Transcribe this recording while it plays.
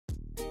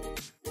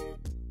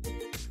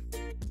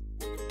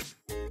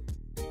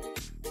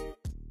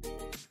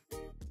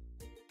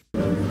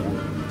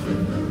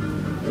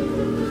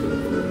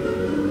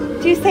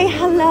you say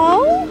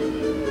hello?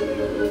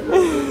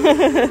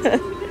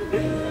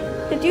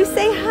 Did you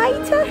say hi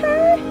to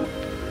her?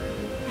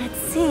 Let's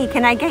see,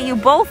 can I get you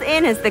both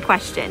in is the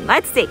question.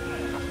 Let's see.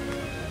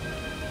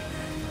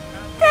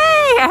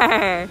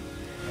 There!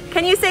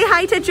 Can you say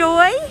hi to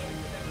Joy?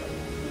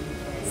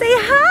 Say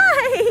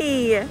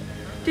hi!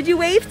 Did you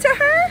wave to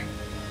her?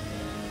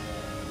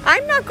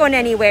 I'm not going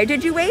anywhere.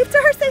 Did you wave to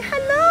her? Say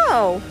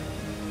hello.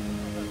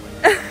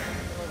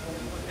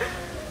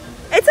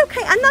 It's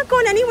okay. I'm not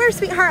going anywhere,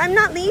 sweetheart. I'm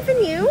not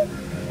leaving you.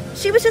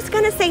 She was just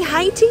going to say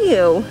hi to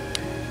you.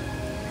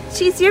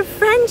 She's your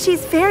friend.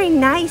 She's very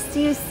nice. Do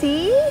you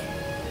see?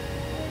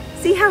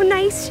 See how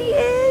nice she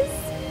is?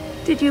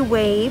 Did you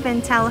wave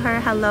and tell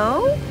her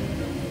hello?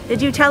 Did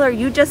you tell her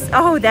you just,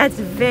 oh, that's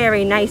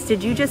very nice.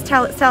 Did you just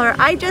tell her,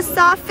 I just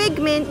saw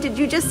Figment. Did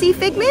you just see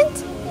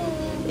Figment?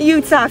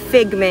 You saw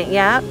Figment,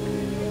 yeah.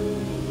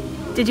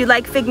 Did you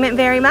like Figment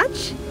very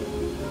much?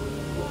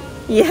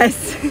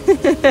 Yes.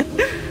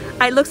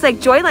 It looks like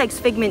Joy likes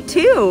Figment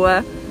too.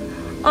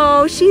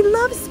 Oh, she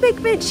loves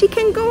Figment. She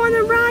can go on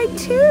a ride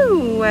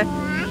too.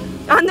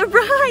 On the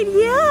ride,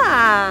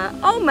 yeah.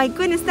 Oh my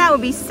goodness, that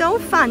would be so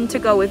fun to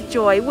go with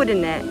Joy,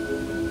 wouldn't it?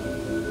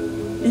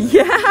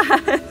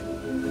 Yeah.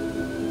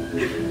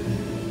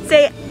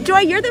 Say, Joy,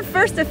 you're the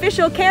first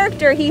official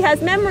character he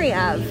has memory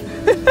of.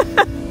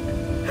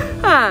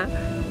 Huh?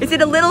 Is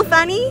it a little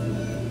funny?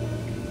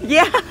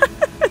 Yeah.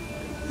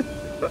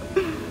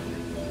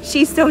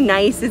 She's so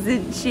nice,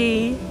 isn't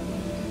she?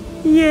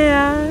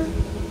 Yeah.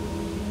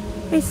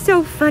 It's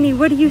so funny.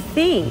 What do you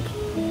think?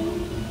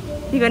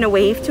 You gonna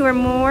wave to her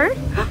more?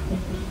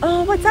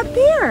 Oh, what's up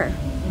there?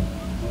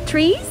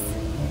 Trees?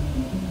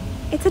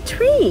 It's a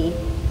tree.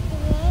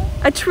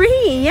 A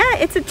tree, yeah,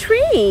 it's a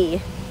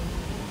tree.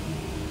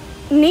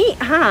 Neat,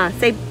 huh?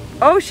 Say,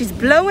 oh, she's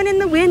blowing in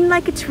the wind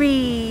like a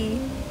tree.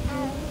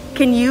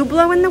 Can you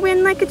blow in the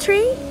wind like a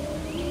tree?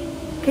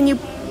 Can you,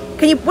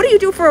 what do you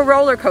do for a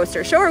roller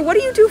coaster? Show her, what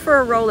do you do for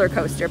a roller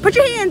coaster? Put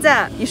your hands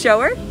up. You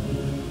show her?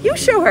 You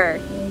show her.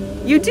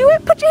 You do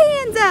it? Put your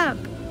hands up.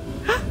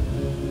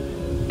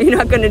 You're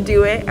not gonna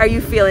do it? Are you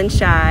feeling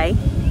shy?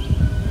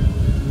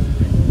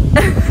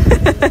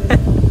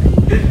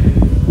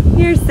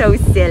 You're so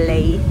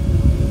silly.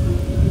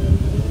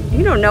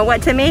 You don't know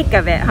what to make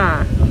of it,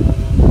 huh?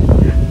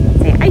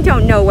 Say, I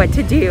don't know what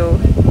to do.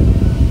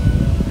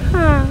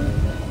 Huh?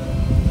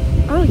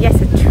 Oh, yes,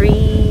 the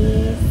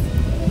trees.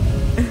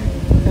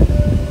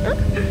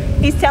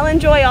 He's telling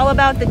Joy all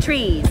about the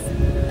trees.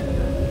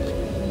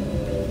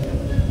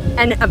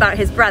 And about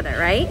his brother,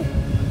 right?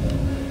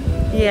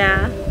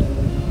 Yeah.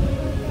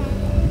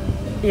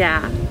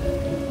 Yeah.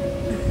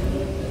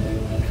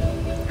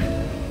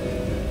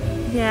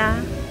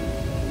 Yeah.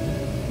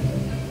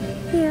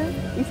 Yeah.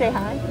 You say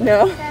hi?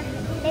 No.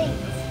 8.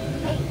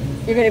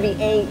 You're gonna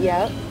be 8,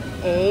 yep.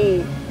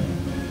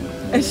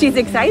 8. She's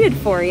excited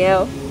for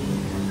you.